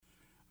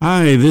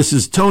Hi, this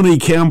is Tony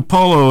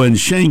Campolo and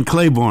Shane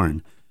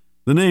Claiborne.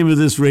 The name of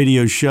this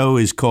radio show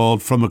is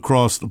called From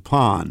Across the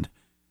Pond,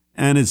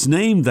 and it's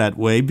named that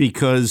way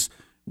because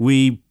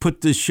we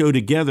put this show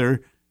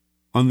together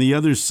on the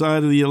other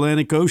side of the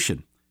Atlantic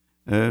Ocean,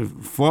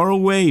 far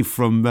away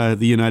from the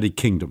United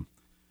Kingdom.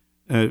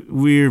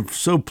 We're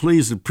so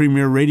pleased that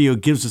Premier Radio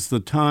gives us the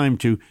time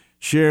to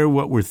share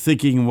what we're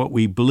thinking and what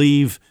we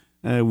believe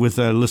with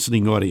our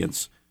listening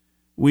audience.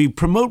 We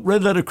promote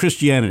Red Letter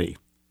Christianity.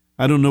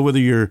 I don't know whether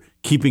you're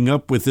keeping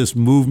up with this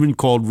movement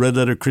called Red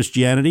Letter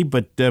Christianity,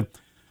 but a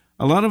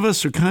lot of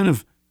us are kind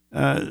of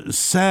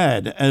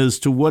sad as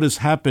to what has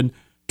happened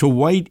to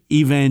white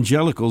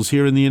evangelicals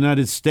here in the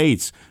United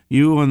States.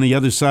 You on the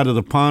other side of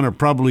the pond are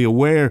probably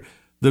aware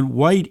that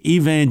white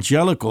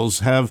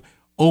evangelicals have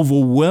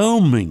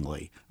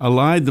overwhelmingly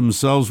allied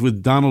themselves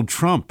with Donald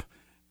Trump.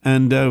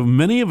 And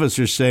many of us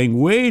are saying,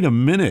 wait a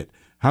minute,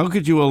 how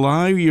could you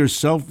ally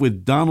yourself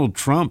with Donald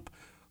Trump,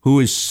 who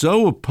is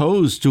so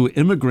opposed to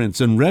immigrants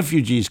and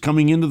refugees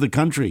coming into the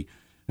country?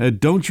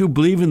 Don't you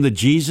believe in the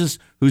Jesus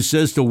who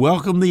says to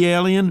welcome the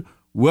alien,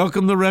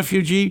 welcome the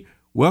refugee,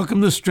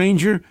 welcome the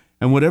stranger,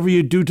 and whatever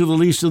you do to the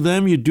least of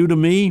them, you do to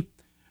me?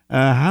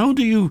 How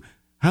do you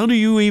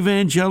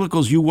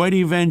evangelicals, you white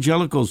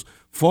evangelicals,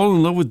 fall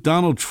in love with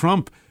Donald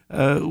Trump,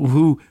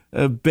 who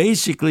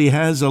basically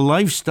has a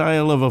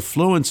lifestyle of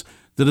affluence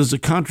that is a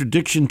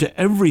contradiction to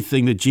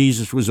everything that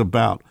Jesus was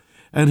about,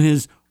 and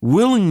his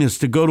willingness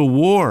to go to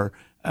war,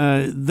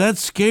 that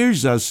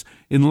scares us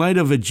in light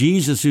of a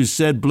Jesus who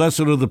said, blessed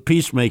are the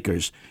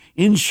peacemakers.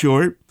 In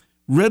short,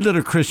 Red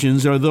Letter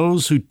Christians are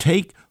those who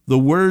take the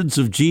words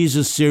of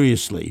Jesus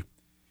seriously.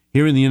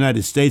 Here in the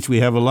United States,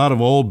 we have a lot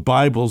of old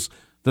Bibles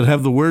that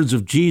have the words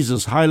of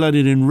Jesus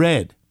highlighted in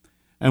red.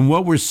 And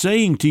what we're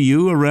saying to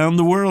you around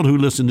the world who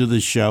listen to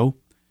this show,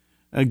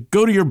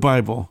 go to your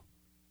Bible,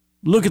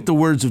 look at the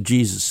words of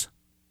Jesus,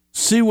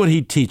 see what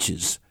he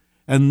teaches.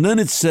 And then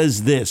it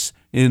says this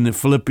in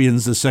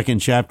Philippians, the 2nd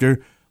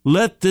chapter,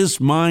 let this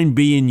mind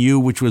be in you,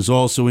 which was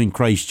also in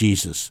Christ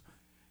Jesus.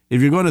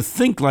 If you're going to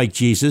think like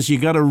Jesus, you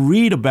got to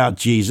read about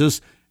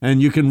Jesus,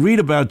 and you can read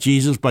about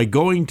Jesus by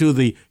going to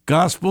the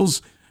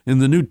Gospels in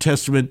the New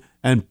Testament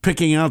and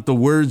picking out the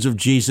words of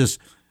Jesus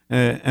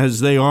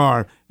as they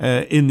are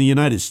in the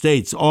United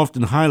States,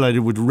 often highlighted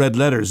with red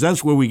letters.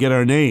 That's where we get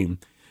our name.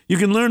 You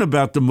can learn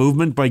about the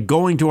movement by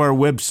going to our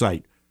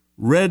website,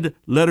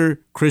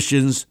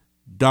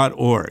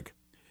 redletterchristians.org.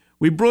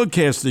 We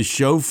broadcast this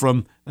show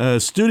from a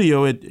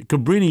studio at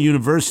Cabrini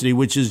University,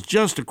 which is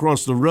just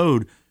across the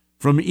road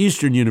from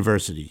Eastern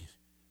University.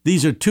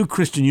 These are two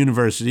Christian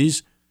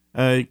universities.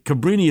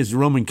 Cabrini is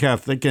Roman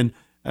Catholic, and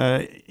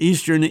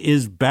Eastern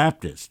is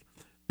Baptist.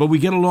 But we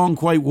get along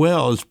quite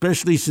well,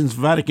 especially since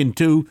Vatican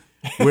II,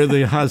 where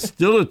the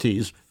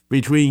hostilities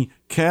between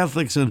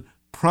Catholics and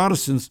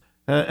Protestants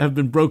have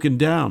been broken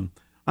down.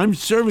 I'm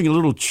serving a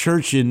little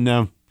church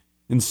in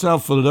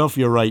South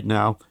Philadelphia right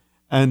now,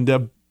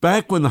 and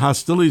back when the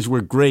hostilities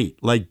were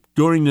great, like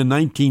during the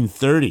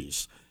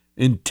 1930s,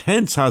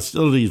 intense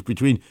hostilities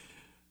between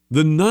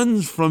the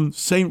nuns from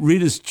St.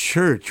 Rita's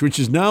Church, which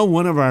is now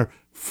one of our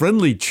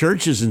friendly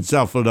churches in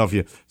South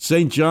Philadelphia.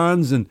 St.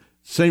 John's and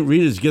St.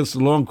 Rita's gets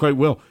along quite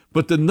well.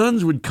 But the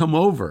nuns would come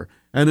over,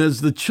 and as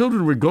the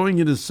children were going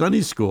into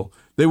Sunday school,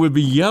 they would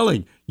be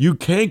yelling, you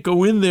can't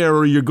go in there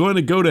or you're going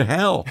to go to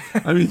hell.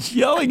 I mean, it's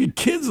yelling at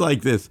kids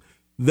like this.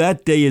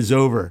 That day is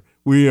over.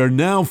 We are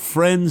now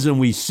friends, and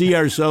we see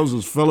ourselves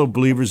as fellow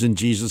believers in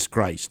Jesus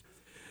Christ.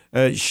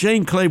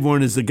 Shane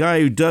Claiborne is the guy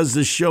who does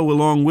this show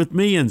along with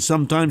me, and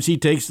sometimes he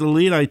takes the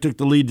lead. I took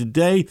the lead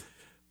today.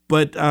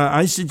 But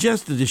I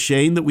suggested to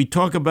Shane that we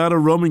talk about a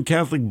Roman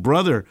Catholic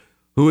brother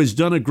who has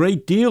done a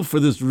great deal for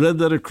this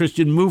Red Letter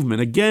Christian movement.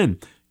 Again,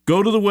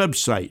 go to the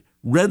website,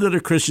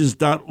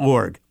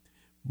 redletterchristians.org.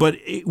 But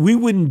we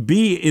wouldn't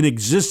be in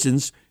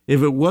existence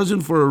if it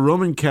wasn't for a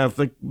Roman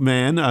Catholic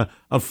man,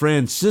 a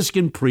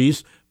Franciscan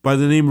priest by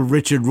the name of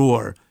Richard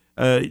Rohr.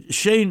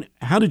 Shane,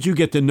 how did you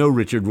get to know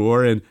Richard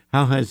Rohr, and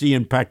how has he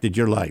impacted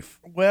your life?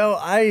 Well,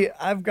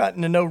 I've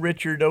gotten to know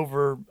Richard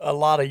over a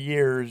lot of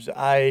years.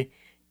 I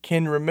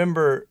can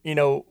remember,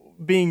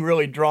 being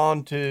really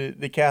drawn to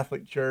the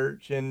Catholic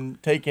Church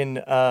and taking,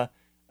 I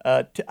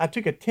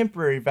took a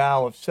temporary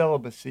vow of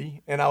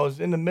celibacy, and I was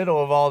in the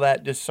middle of all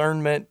that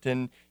discernment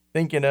and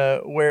thinking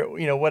where,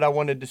 what I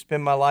wanted to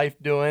spend my life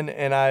doing.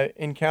 And I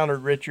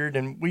encountered Richard,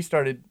 and we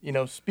started,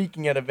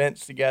 speaking at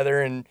events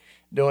together and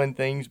doing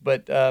things.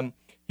 But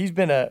he's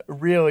been a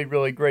really,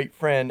 really great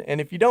friend.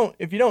 And if you don't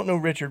know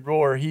Richard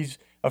Rohr, he's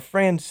a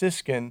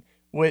Franciscan,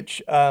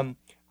 which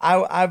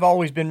I've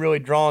always been really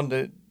drawn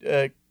to.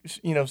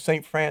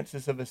 St.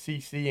 Francis of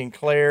Assisi and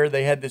Clare.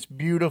 They had this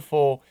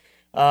beautiful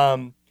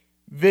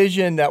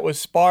vision that was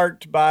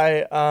sparked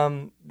by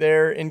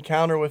their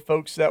encounter with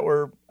folks that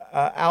were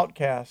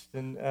outcast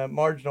and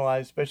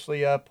marginalized,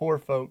 especially poor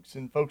folks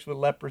and folks with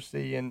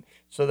leprosy. And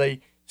so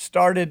they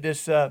started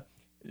this,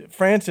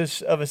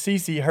 Francis of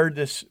Assisi heard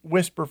this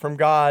whisper from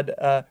God,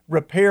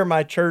 repair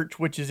my church,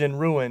 which is in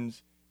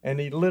ruins. and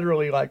he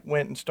literally like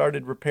went and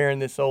started repairing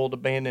this old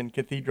abandoned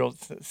cathedral,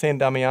 San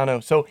Damiano.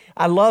 So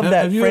I love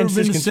that. Have you ever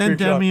been to San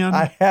Damiano?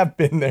 I have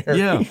been there.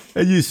 Yeah,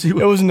 and you see, it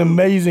was an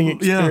amazing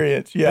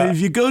experience. Yeah. If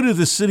you go to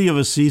the city of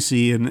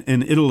Assisi in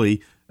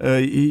Italy,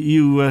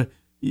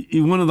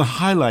 one of the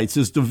highlights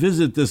is to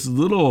visit this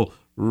little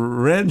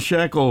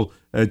ramshackle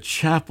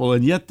chapel,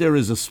 and yet there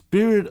is a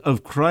spirit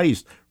of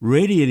Christ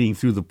radiating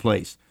through the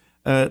place.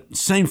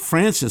 St.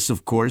 Francis,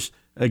 of course,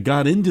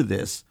 got into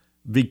this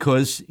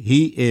because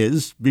he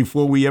is,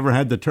 before we ever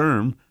had the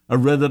term, a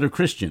red-letter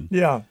Christian.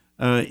 Yeah.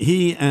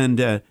 He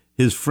and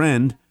his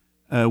friend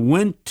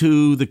went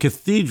to the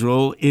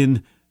cathedral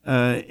in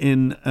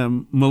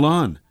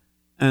Milan,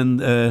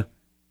 and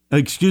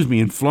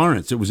in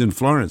Florence. It was in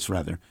Florence,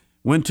 rather.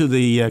 Went to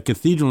the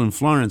cathedral in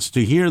Florence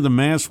to hear the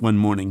Mass one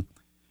morning.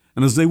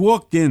 And as they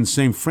walked in,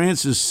 St.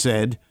 Francis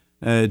said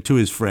to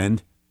his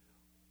friend,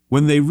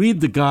 when they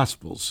read the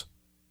Gospels,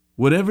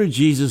 whatever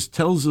Jesus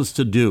tells us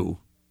to do,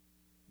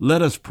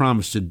 let us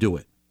promise to do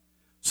it.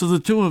 So the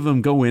two of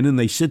them go in and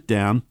they sit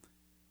down,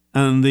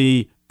 and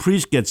the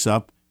priest gets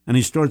up and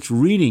he starts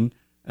reading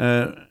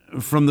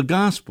from the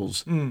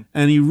Gospels.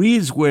 And he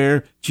reads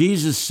where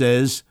Jesus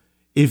says,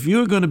 if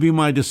you're going to be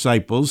my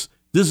disciples,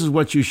 this is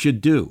what you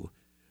should do.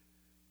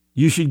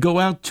 You should go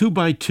out 2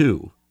 by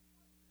 2.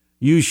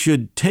 You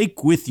should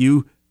take with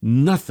you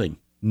nothing,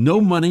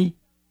 no money,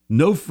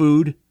 no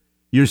food.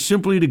 You're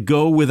simply to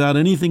go without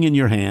anything in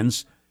your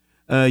hands.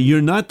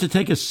 You're not to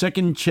take a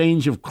second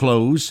change of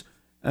clothes.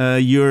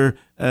 You're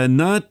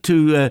not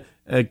to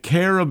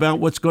care about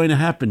what's going to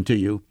happen to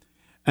you.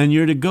 And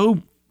you're to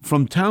go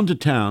from town to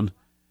town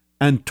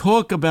and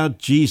talk about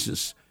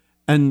Jesus,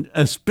 and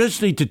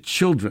especially to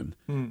children.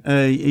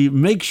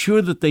 Make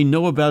sure that they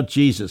know about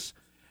Jesus.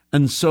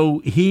 And so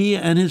he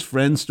and his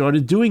friends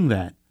started doing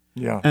that.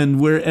 Yeah. And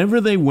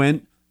wherever they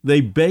went, they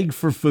begged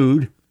for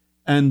food,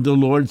 and the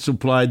Lord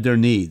supplied their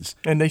needs.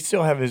 And they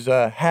still have his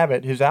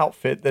habit, his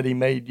outfit that he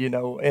made,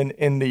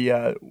 in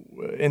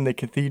the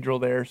cathedral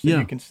there. So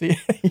you can see,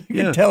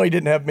 you can tell he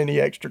didn't have many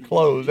extra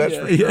clothes. That's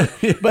for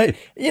sure. But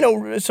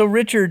so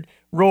Richard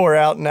Rohr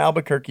out in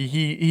Albuquerque,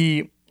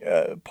 he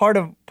part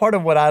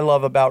of what I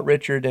love about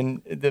Richard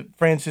and the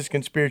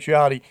Franciscan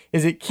spirituality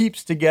is it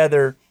keeps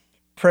together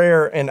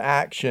prayer and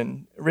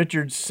action.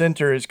 Richard's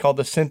center is called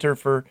the Center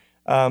for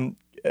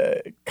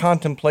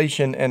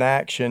Contemplation and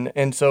Action,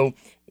 and so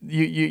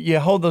you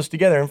hold those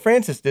together. And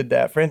Francis did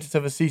that. Francis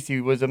of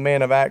Assisi was a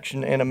man of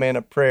action and a man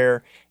of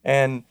prayer,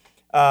 and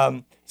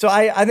so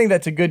I think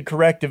that's a good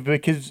corrective,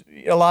 because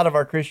a lot of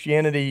our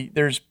Christianity,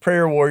 there's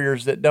prayer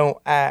warriors that don't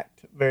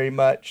act very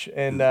much,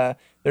 and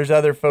there's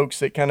other folks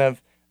that kind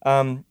of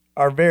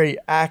are very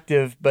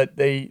active, but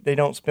they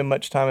don't spend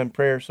much time in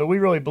prayer. So we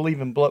really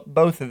believe in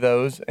both of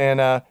those,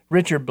 and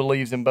Richard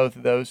believes in both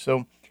of those.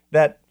 So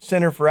that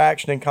Center for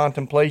Action and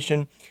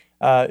Contemplation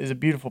is a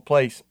beautiful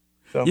place.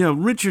 So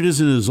Richard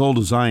isn't as old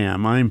as I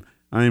am.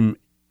 I'm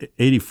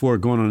 84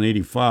 going on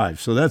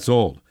 85, so that's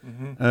old.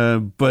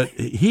 But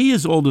he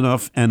is old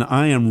enough, and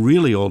I am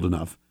really old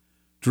enough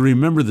to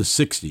remember the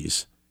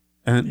 60s.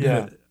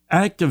 And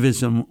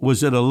activism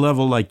was at a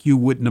level like you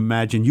wouldn't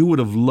imagine. You would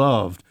have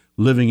loved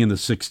living in the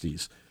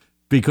 60s,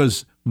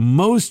 because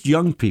most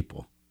young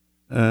people,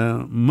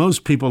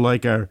 most people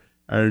like our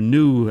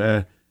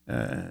new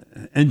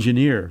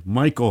engineer,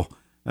 Michael,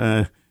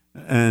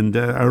 and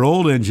our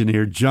old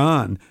engineer,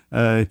 John,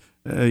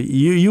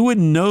 you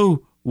wouldn't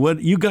know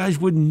you guys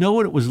wouldn't know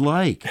what it was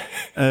like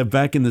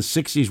back in the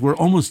 60s, where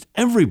almost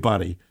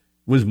everybody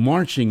was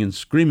marching and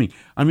screaming.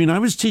 I mean, I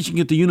was teaching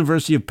at the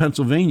University of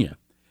Pennsylvania,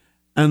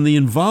 and the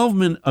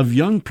involvement of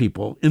young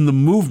people in the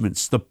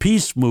movements, the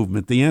peace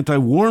movement, the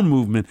anti-war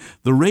movement,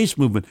 the race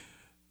movement,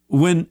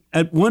 when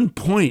at one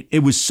point it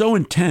was so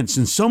intense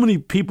and so many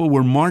people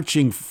were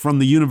marching from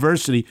the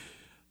university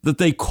that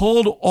they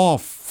called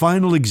off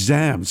final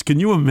exams. Can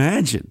you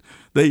imagine?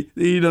 The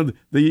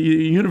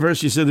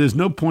university said there's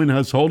no point in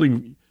us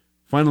holding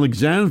final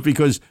exams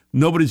because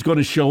nobody's going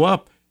to show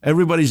up.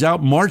 Everybody's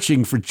out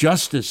marching for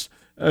justice.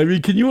 I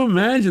mean, can you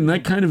imagine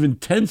that kind of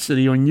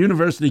intensity on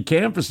university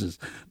campuses?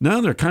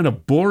 Now they're kind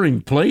of boring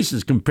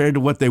places compared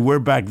to what they were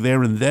back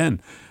there and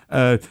then.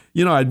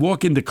 I'd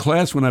walk into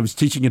class when I was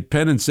teaching at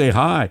Penn and say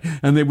hi,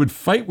 and they would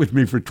fight with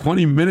me for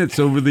 20 minutes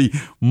over the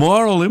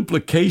moral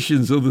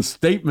implications of the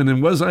statement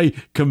and was I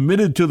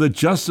committed to the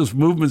justice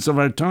movements of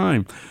our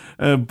time.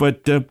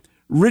 But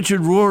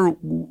Richard Rohr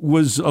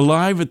was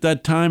alive at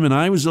that time, and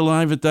I was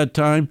alive at that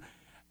time,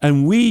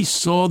 and we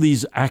saw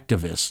these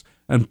activists.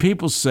 And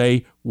people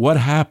say, what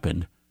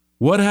happened?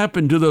 What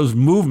happened to those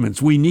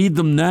movements? We need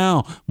them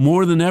now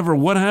more than ever.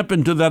 What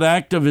happened to that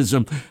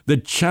activism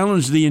that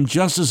challenged the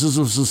injustices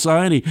of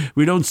society?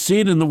 We don't see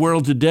it in the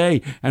world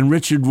today, and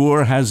Richard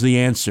Rohr has the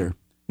answer.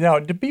 Now,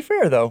 to be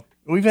fair, though,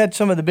 we've had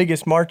some of the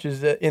biggest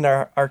marches in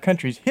our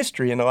country's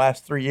history in the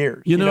last 3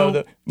 years.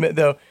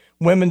 The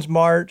Women's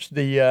March,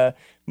 the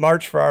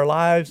March for Our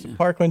Lives,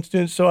 Parkland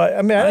students. So,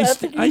 I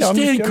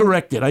stand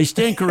corrected. I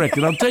stand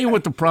corrected. I'll tell you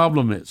what the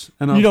problem is.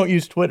 And you don't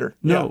use Twitter.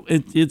 No,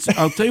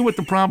 I'll tell you what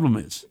the problem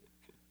is.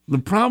 The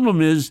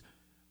problem is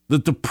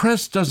that the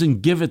press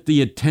doesn't give it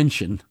the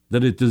attention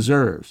that it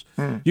deserves.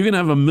 You can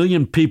have 1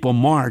 million people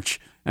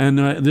march, and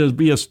there'll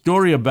be a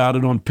story about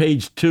it on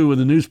page 2 of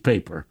the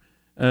newspaper.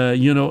 It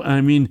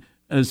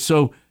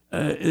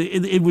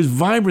was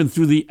vibrant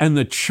and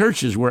the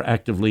churches were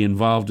actively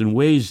involved in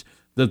ways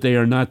that they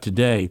are not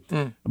today.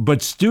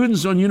 But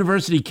students on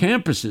university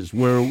campuses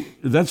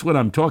that's what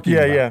I'm talking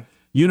about. Yeah.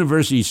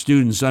 University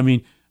students,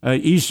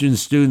 Eastern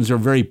students are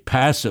very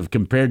passive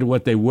compared to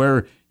what they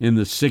were in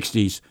the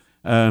 60s.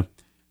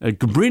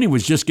 Cabrini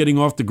was just getting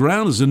off the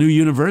ground as a new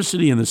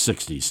university in the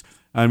 60s.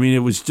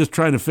 It was just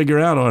trying to figure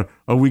out,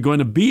 are we going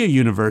to be a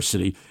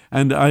university?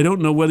 And I don't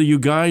know whether you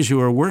guys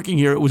who are working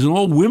here, it was an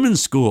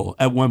all-women's school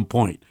at one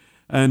point.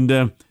 And,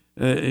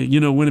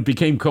 when it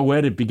became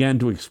co-ed, it began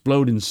to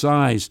explode in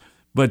size.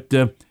 But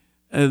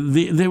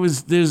there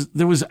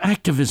was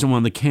activism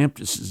on the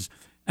campuses.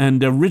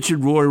 And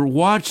Richard Rohr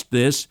watched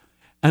this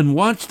and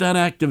watched that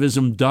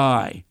activism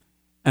die.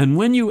 And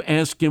when you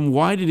ask him,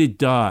 why did it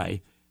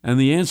die? And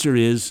the answer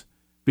is,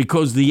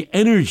 because the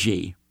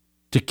energy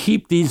to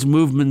keep these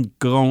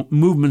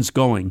movements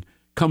going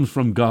comes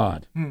from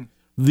God.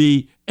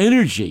 The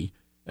energy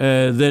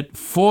that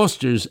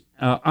fosters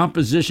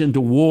opposition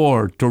to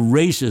war, to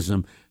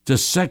racism, to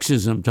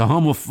sexism, to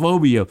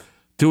homophobia,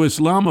 to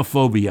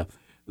Islamophobia,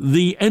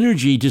 the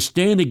energy to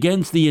stand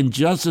against the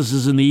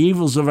injustices and the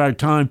evils of our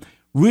time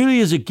really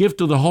is a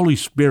gift of the Holy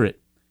Spirit.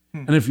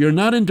 And if you're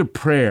not into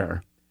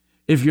prayer,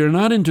 if you're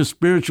not into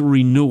spiritual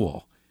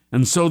renewal,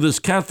 and so this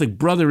Catholic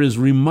brother is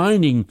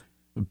reminding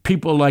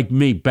people like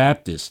me,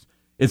 Baptists,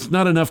 it's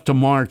not enough to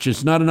march,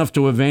 it's not enough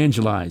to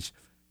evangelize.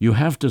 You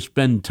have to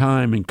spend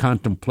time in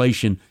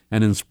contemplation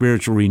and in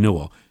spiritual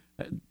renewal.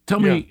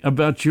 Tell me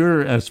about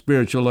your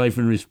spiritual life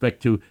in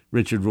respect to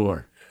Richard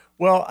Rohr.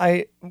 Well,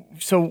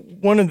 so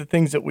one of the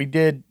things that we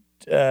did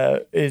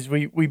is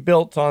we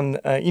built on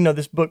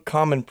this book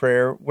Common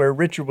Prayer, where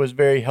Richard was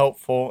very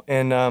helpful,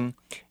 and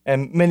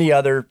many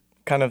other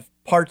kind of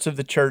parts of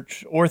the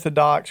church,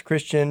 Orthodox,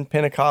 Christian,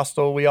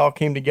 Pentecostal. We all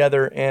came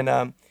together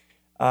and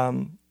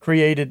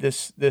created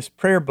this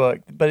prayer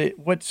book. But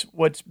what's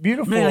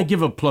beautiful. May I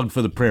give a plug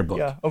for the prayer book?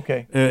 Yeah.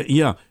 Okay.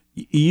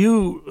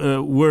 You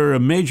were a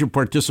major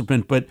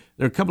participant, but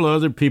there are a couple of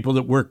other people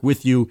that work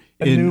with you.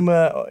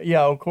 Enuma,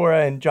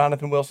 Okora, and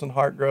Jonathan Wilson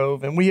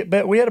Hartgrove, and we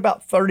had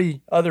about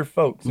 30 other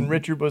folks, and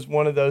Richard was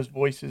one of those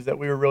voices that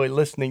we were really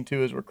listening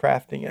to as we're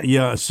crafting it.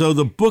 Yeah, so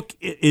the book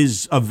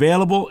is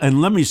available, and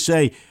let me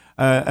say,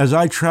 as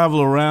I travel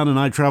around, and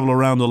I travel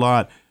around a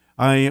lot,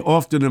 I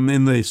often am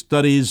in the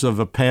studies of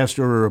a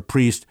pastor or a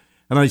priest,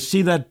 and I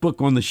see that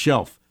book on the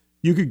shelf.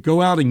 You could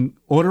go out and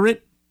order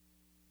it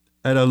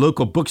at a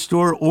local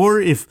bookstore,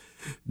 or if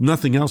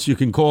nothing else, you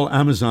can call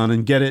Amazon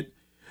and get it.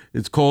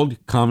 It's called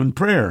Common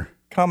Prayer.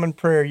 Common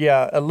Prayer,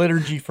 a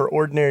liturgy for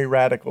ordinary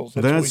radicals.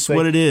 That's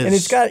what it is. And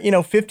it's got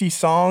 50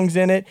 songs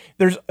in it.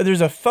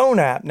 There's a phone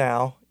app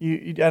now.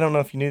 I don't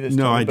know if you knew this.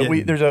 No, Tony, I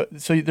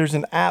didn't. There's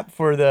an app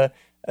for the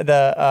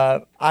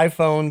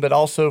iPhone, but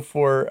also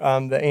for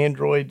the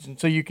Androids, and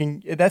so you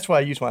can. That's why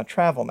I use when I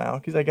travel now,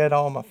 because I got it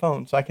all on my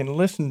phone, so I can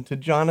listen to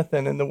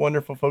Jonathan and the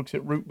wonderful folks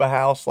at Root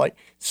House, like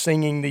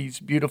singing these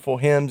beautiful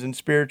hymns and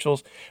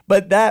spirituals.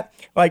 But that,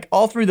 like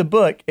all through the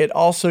book, it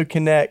also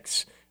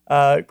connects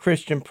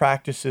Christian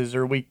practices,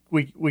 or we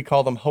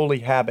call them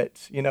holy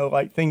habits.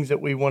 Like things that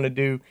we want to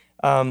do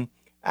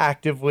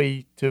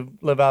actively to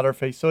live out our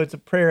faith. So it's a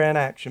prayer and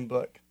action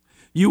book.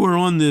 You were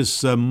on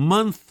this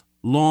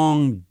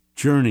month-long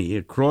journey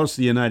across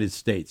the United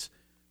States,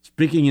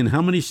 speaking in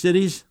how many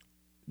cities?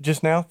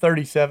 Just now,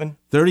 37.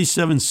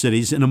 37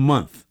 cities in a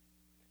month.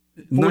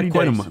 Not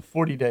quite a month.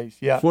 40 days,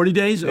 yeah. 40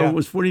 days? Yeah. Oh, it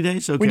was 40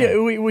 days? Okay.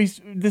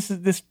 This is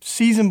this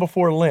season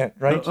before Lent,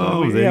 right?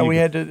 We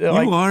had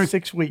to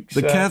 6 weeks.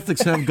 The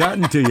Catholics have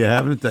gotten to you,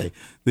 haven't they?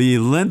 The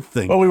Lent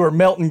thing. Well, we were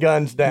melting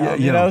guns down,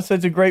 so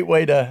it's a great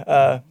way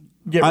to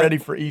get ready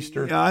for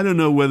Easter. I don't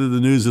know whether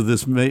the news of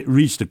this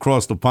reached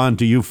across the pond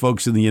to you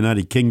folks in the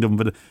United Kingdom,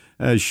 but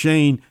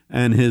Shane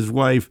and his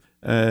wife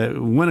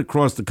went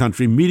across the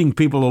country, meeting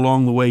people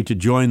along the way to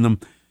join them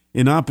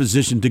in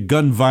opposition to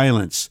gun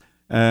violence.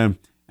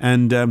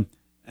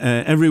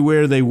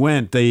 Everywhere they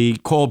went, they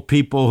called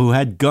people who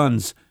had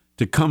guns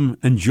to come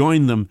and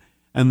join them,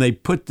 and they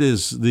put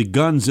the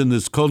guns in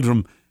this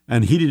cauldron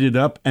and heated it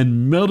up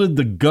and melted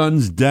the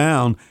guns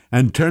down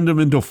and turned them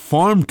into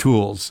farm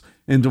tools,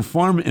 into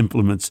farm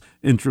instruments.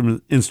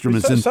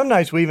 Some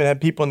nights we even had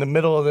people in the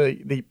middle of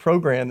the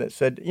program that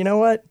said, you know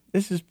what,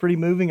 this is pretty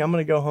moving. I'm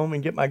going to go home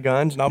and get my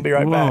guns, and I'll be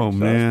right back. So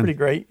man. That's pretty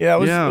great. It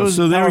was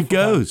so there it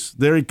goes.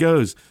 There it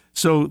goes.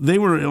 So they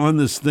were on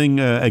this thing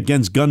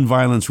against gun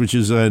violence, which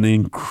is an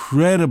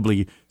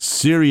incredibly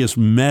serious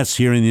mess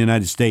here in the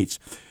United States.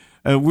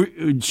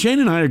 Shane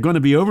and I are going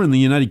to be over in the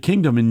United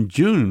Kingdom in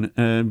June,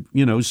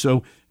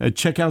 so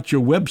check out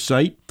your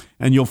website,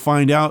 and you'll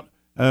find out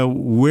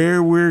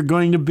where we're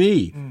going to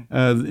be.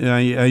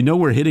 I know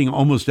we're hitting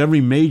almost every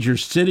major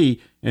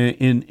city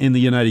in the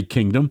United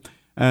Kingdom,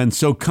 and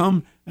so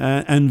come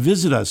and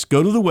visit us.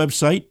 Go to the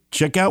website,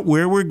 check out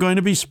where we're going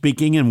to be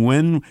speaking and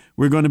when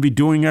we're going to be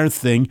doing our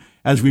thing,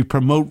 as we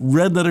promote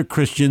red letter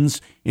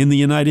Christians in the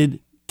United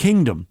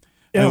Kingdom.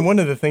 Yeah, and one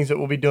of the things that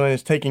we'll be doing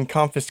is taking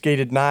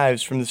confiscated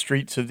knives from the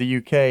streets of the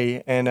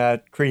UK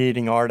and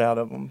creating art out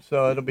of them.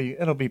 So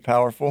it'll be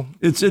powerful.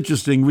 It's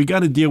interesting. We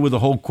got to deal with the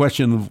whole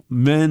question of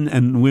men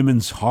and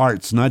women's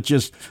hearts, not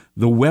just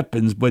the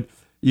weapons, but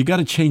you got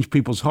to change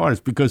people's hearts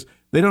because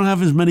they don't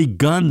have as many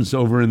guns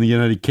over in the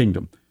United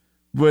Kingdom.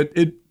 But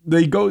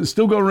they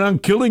still go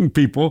around killing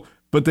people,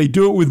 but they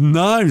do it with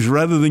knives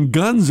rather than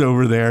guns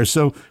over there.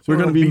 So we're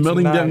going to be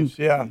melting down.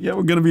 Yeah,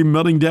 we're going to be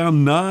melting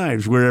down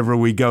knives wherever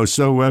we go.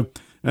 So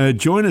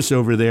join us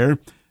over there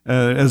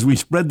as we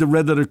spread the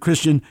red letter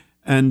Christian,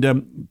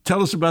 and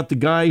tell us about the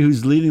guy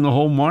who's leading the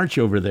whole march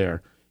over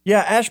there.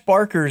 Yeah, Ash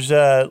Barker's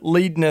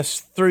leading us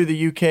through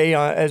the UK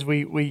as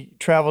we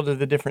travel to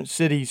the different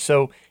cities.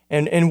 So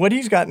and what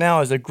he's got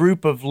now is a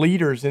group of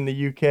leaders in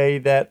the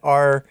UK that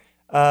are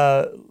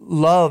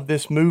love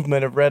this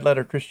movement of red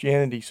letter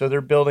Christianity. So they're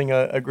building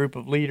a group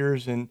of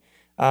leaders and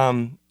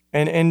trying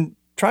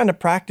to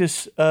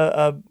practice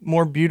a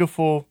more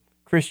beautiful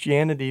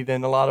Christianity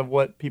than a lot of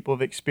what people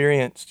have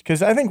experienced.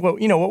 Because I think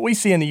what we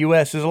see in the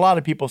U.S. is a lot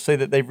of people say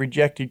that they've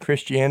rejected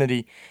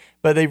Christianity,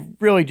 but they've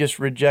really just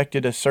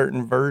rejected a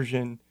certain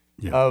version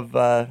of.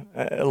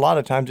 A lot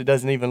of times it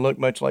doesn't even look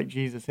much like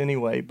Jesus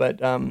anyway. But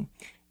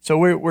so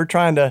we're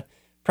trying to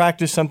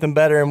practice something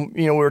better. And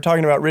we were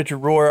talking about Richard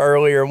Rohr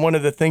earlier. And one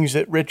of the things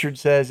that Richard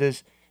says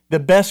is the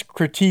best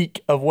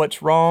critique of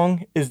what's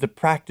wrong is the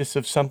practice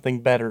of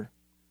something better.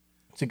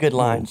 It's a good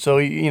line. So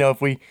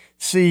if we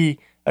see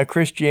a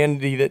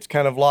Christianity that's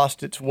kind of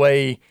lost its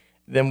way,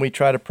 then we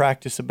try to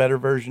practice a better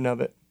version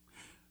of it.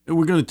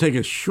 We're going to take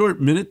a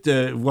short minute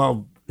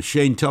while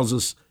Shane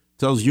tells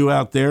you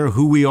out there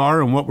who we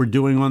are and what we're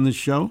doing on this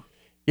show.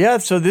 Yeah,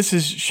 so this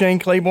is Shane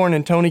Claiborne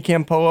and Tony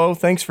Campolo.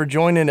 Thanks for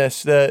joining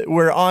us.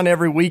 We're on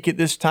every week at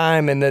this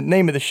time, and the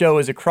name of the show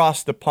is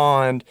Across the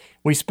Pond.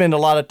 We spend a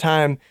lot of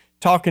time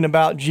talking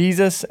about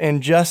Jesus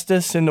and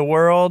justice in the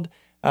world,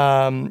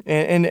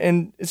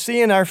 and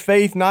seeing our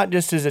faith not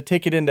just as a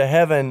ticket into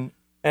heaven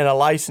and a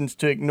license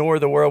to ignore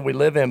the world we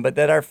live in, but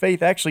that our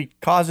faith actually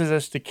causes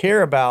us to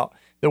care about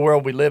the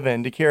world we live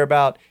in, to care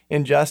about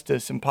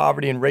injustice and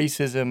poverty and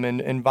racism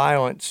and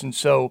violence. And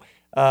so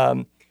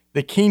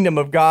the kingdom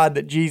of God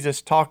that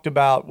Jesus talked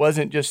about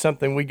wasn't just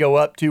something we go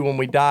up to when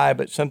we die,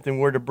 but something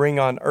we're to bring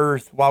on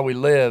earth while we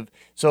live.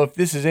 So if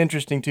this is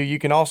interesting to you, you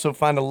can also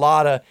find a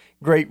lot of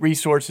great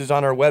resources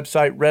on our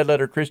website,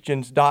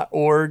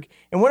 redletterchristians.org.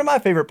 And one of my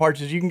favorite parts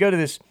is you can go to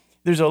this,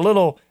 there's a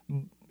little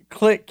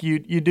click you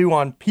do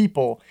on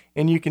people,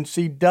 and you can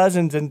see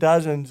dozens and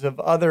dozens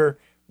of other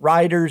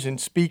writers and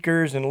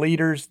speakers and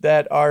leaders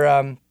that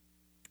are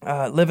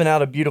living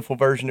out a beautiful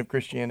version of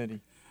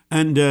Christianity.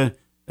 And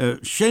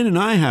Shane and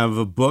I have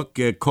a book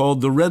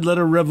called The Red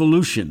Letter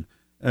Revolution.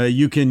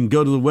 You can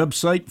go to the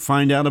website,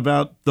 find out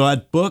about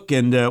that book,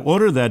 and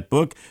order that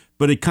book,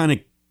 but it kind of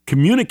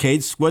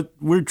communicates what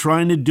we're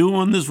trying to do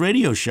on this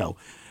radio show.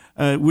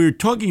 We're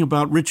talking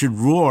about Richard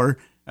Rohr,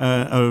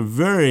 a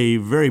very,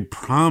 very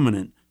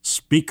prominent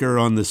speaker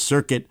on the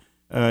circuit.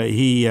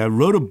 He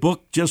wrote a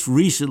book just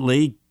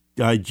recently.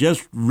 I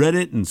just read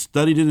it and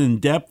studied it in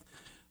depth,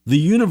 The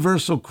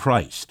Universal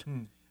Christ.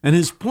 And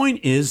his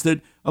point is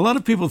that a lot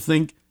of people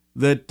think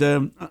that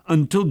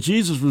until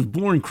Jesus was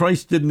born,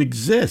 Christ didn't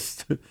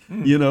exist,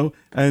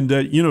 and,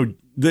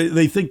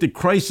 they think that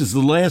Christ is the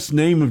last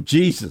name of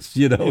Jesus,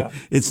 Yeah.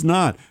 It's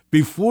not.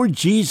 Before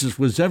Jesus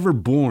was ever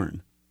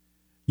born,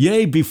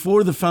 yea,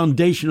 before the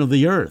foundation of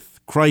the earth,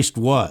 Christ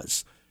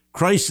was.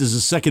 Christ is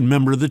the second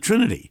member of the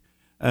Trinity.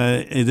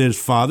 It is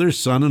Father,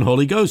 Son, and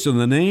Holy Ghost, and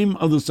the name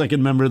of the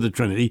second member of the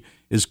Trinity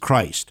is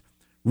Christ.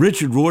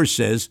 Richard Rohr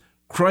says,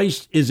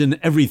 Christ is in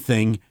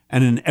everything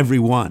and in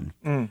everyone.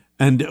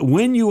 And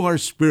when you are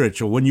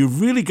spiritual, when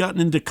you've really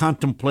gotten into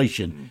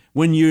contemplation,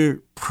 when your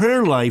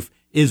prayer life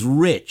is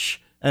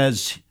rich,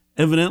 as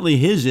evidently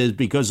his is,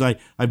 because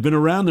I've been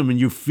around him, and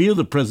you feel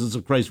the presence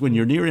of Christ when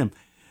you're near him,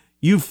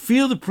 you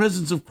feel the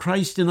presence of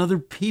Christ in other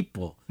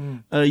people.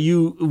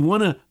 You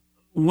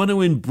want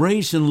to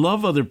embrace and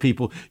love other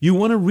people. You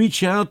want to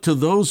reach out to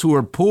those who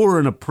are poor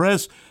and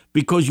oppressed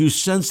because you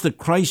sense that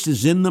Christ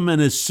is in them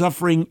and is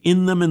suffering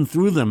in them and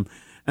through them.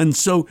 And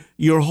so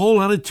your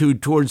whole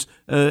attitude towards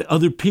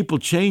other people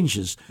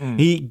changes.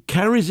 He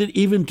carries it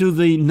even to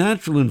the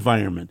natural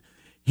environment.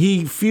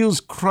 He feels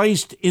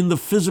Christ in the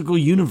physical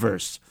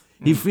universe.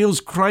 He feels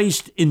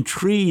Christ in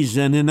trees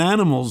and in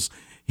animals.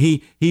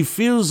 He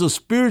feels a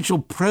spiritual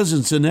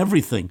presence in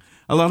everything.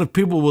 A lot of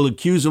people will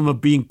accuse him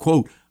of being,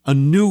 quote, a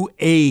New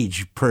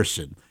Age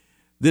person.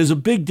 There's a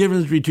big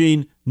difference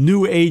between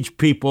New Age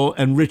people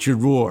and Richard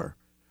Rohr.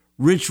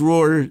 Richard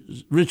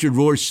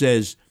Rohr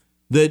says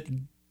that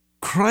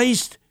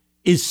Christ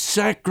is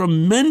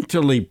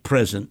sacramentally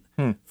present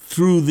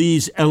through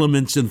these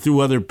elements and through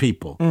other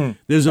people.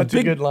 That's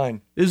a good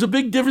line. There's a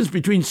big difference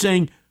between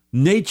saying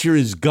nature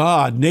is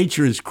God,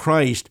 nature is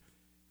Christ,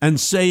 and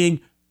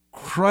saying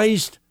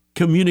Christ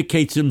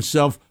communicates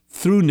himself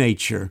through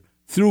nature,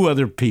 through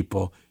other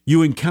people.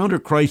 You encounter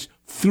Christ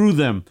through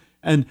them.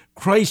 And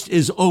Christ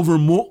is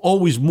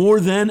always more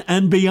than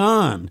and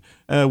beyond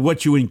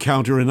what you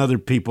encounter in other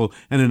people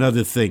and in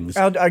other things.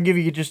 I'll give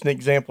you just an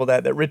example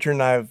of that Richard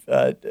and I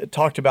have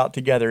talked about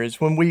together. Is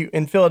when we,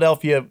 in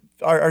Philadelphia,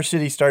 our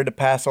city started to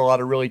pass a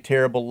lot of really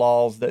terrible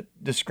laws that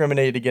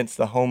discriminated against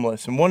the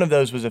homeless. And one of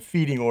those was a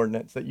feeding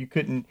ordinance that you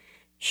couldn't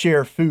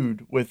share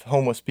food with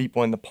homeless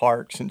people in the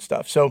parks and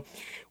stuff. So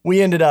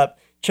we ended up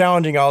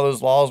challenging all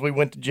those laws. We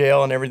went to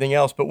jail and everything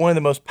else. But one of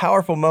the most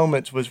powerful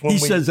moments was when he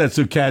says that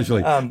so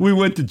casually. We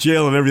went to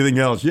jail and everything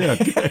else. Yeah,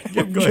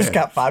 go just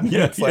got 5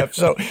 minutes left.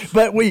 So,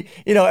 but we,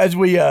 as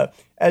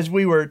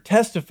we were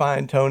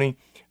testifying, Tony,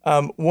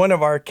 one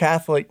of our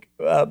Catholic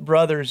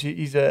brothers,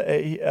 he's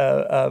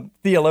a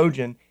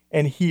theologian,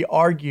 and he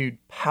argued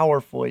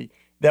powerfully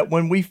that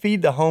when we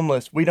feed the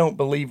homeless, we don't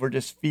believe we're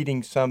just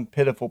feeding some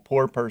pitiful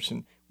poor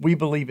person. We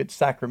believe it's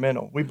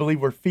sacramental. We believe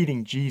we're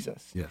feeding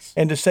Jesus. Yes.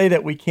 And to say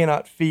that we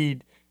cannot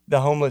feed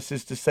the homeless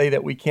is to say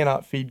that we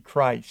cannot feed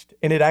Christ.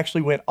 And it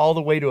actually went all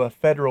the way to a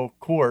federal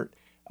court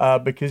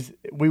because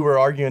we were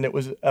arguing it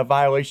was a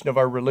violation of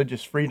our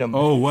religious freedom.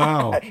 Oh,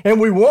 wow.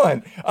 And we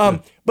won.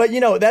 But,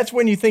 that's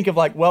when you think of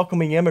like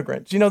welcoming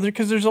immigrants,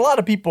 because there's a lot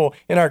of people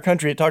in our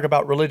country that talk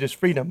about religious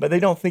freedom, but they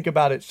don't think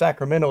about it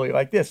sacramentally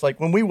like this. Like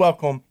when we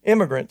welcome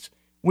immigrants,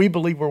 we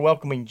believe we're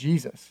welcoming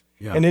Jesus.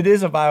 Yeah. And it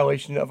is a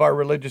violation of our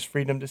religious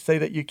freedom to say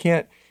that you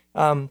can't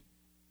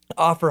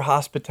offer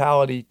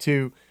hospitality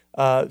to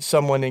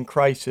someone in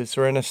crisis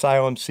or an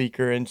asylum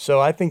seeker. And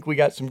so I think we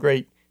got some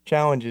great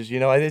challenges.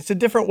 It's a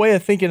different way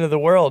of thinking of the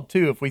world,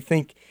 too. If we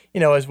think,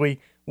 as we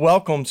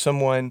welcome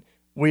someone,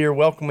 we are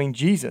welcoming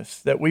Jesus,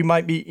 that we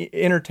might be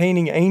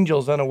entertaining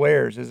angels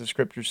unawares, as the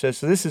scripture says.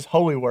 So this is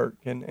holy work.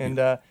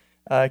 And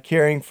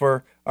caring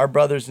for our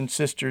brothers and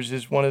sisters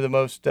is one of the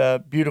most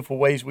beautiful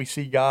ways we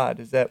see God,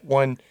 is that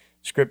one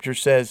scripture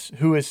says,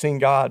 who has seen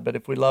God? But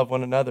if we love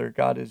one another,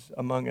 God is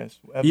among us.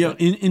 Yeah,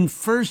 in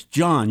 1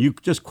 John, you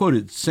just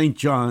quoted St.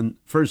 John,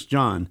 1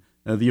 John,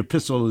 the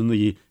epistle in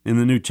the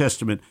New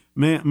Testament.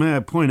 May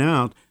I point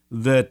out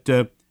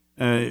that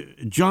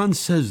John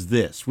says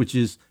this, which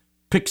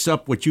picks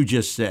up what you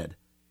just said.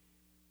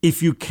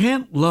 If you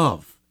can't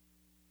love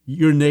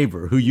your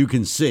neighbor who you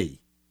can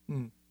see,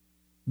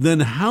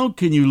 then how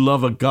can you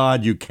love a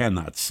God you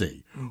cannot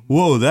see?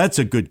 Whoa, that's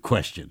a good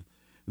question.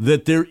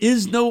 That there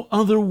is no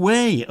other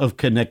way of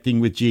connecting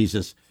with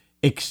Jesus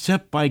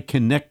except by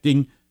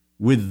connecting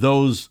with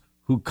those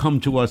who come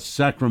to us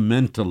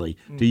sacramentally,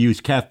 to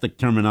use Catholic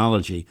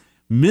terminology,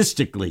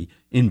 mystically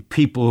in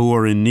people who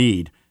are in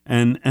need.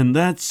 And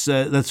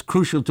that's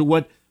crucial to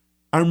what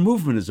our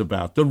movement is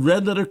about. The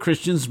Red Letter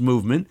Christians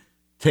movement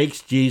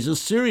takes Jesus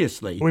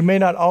seriously. We may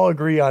not all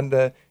agree on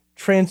the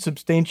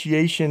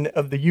transubstantiation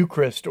of the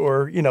Eucharist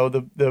or,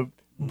 the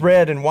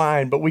bread and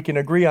wine, but we can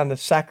agree on the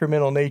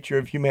sacramental nature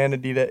of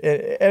humanity, that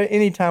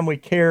anytime we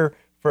care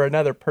for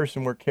another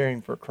person, we're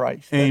caring for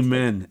Christ.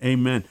 Amen.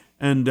 Amen.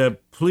 And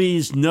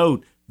please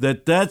note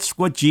that that's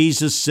what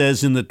Jesus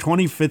says in the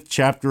 25th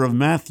chapter of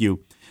Matthew.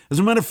 As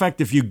a matter of fact,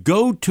 if you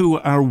go to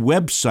our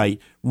website,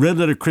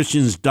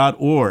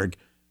 redletterchristians.org,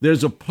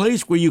 there's a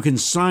place where you can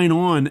sign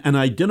on and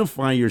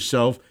identify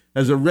yourself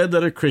as a Red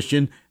Letter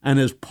Christian, and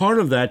as part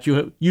of that,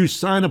 you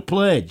sign a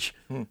pledge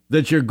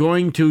that you're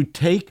going to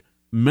take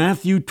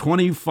Matthew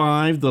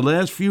 25, the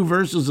last few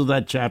verses of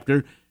that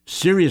chapter,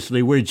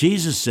 seriously, where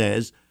Jesus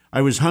says,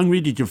 I was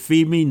hungry, did you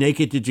feed me?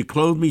 Naked, did you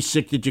clothe me?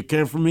 Sick, did you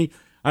care for me?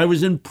 I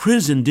was in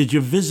prison, did you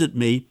visit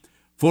me?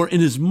 For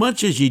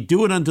inasmuch as ye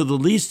do it unto the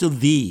least of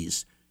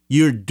these,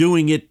 you're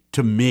doing it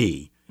to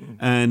me.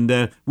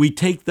 And we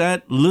take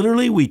that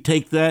literally, we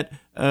take that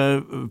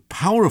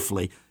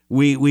powerfully.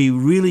 We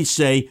really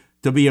say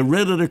to be a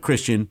Red Letter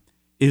Christian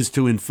is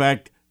to, in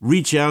fact,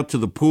 reach out to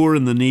the poor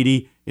and the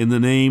needy in the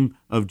name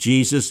of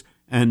Jesus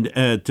and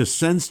to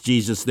sense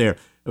Jesus there.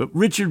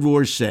 Richard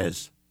Rohr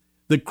says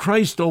that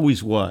Christ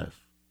always was.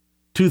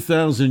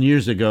 2,000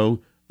 years ago,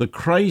 the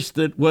Christ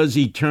that was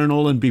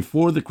eternal and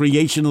before the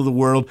creation of the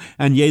world,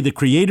 and yea, the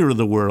creator of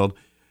the world,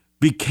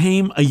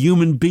 became a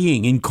human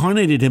being,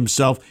 incarnated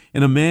himself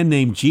in a man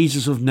named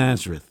Jesus of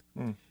Nazareth.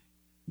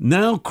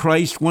 Now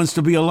Christ wants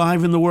to be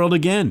alive in the world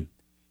again.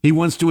 He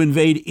wants to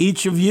invade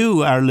each of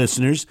you, our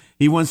listeners.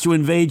 He wants to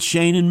invade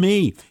Shane and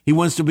me. He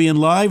wants to be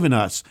alive in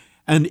us.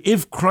 And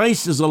if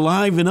Christ is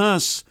alive in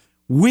us,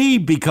 we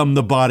become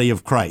the body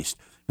of Christ,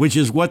 which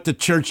is what the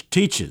church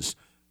teaches.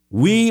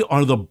 We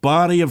are the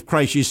body of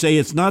Christ. You say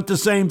it's not the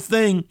same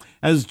thing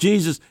as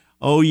Jesus.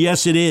 Oh,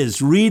 yes, it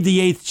is. Read the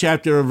 8th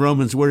chapter of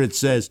Romans where it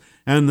says,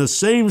 and the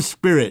same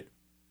Spirit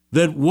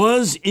that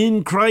was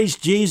in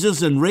Christ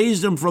Jesus and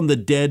raised him from the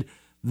dead,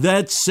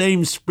 that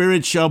same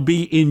Spirit shall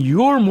be in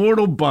your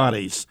mortal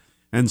bodies.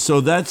 And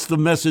so that's the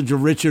message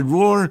of Richard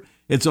Rohr.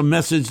 It's a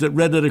message that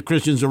Red Letter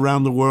Christians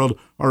around the world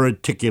are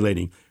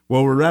articulating.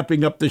 Well, we're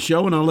wrapping up the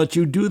show, and I'll let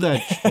you do that,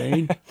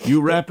 Shane.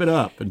 You wrap it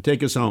up and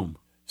take us home.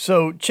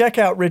 So check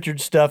out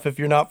Richard's stuff if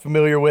you're not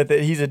familiar with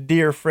it. He's a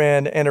dear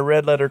friend and a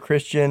Red Letter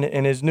Christian,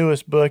 and his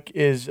newest book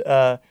is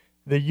The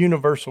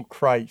Universal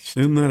Christ.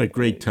 Isn't that a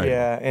great title?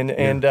 Yeah,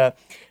 and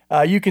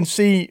You can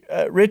see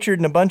Richard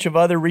and a bunch of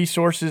other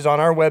resources on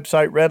our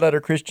website,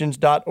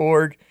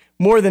 redletterchristians.org.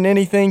 More than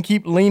anything,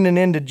 keep leaning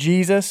into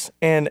Jesus,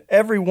 and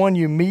everyone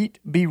you meet,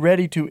 be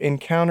ready to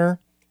encounter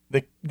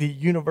the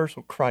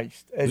universal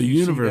Christ. The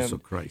universal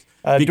Christ.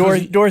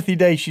 Dorothy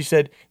Day, she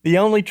said, the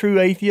only true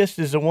atheist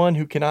is the one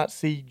who cannot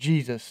see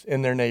Jesus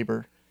in their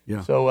neighbor.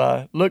 Yeah.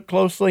 So look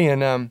closely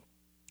and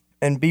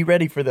be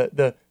ready for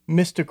the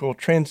mystical,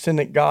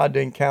 transcendent God to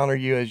encounter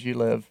you as you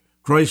live.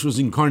 Christ was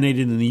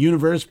incarnated in the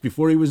universe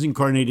before he was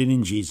incarnated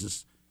in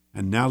Jesus,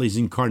 and now he's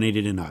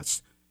incarnated in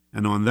us.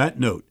 And on that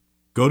note,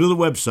 go to the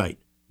website,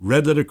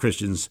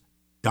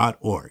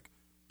 redletterchristians.org.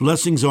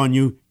 Blessings on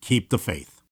you. Keep the faith.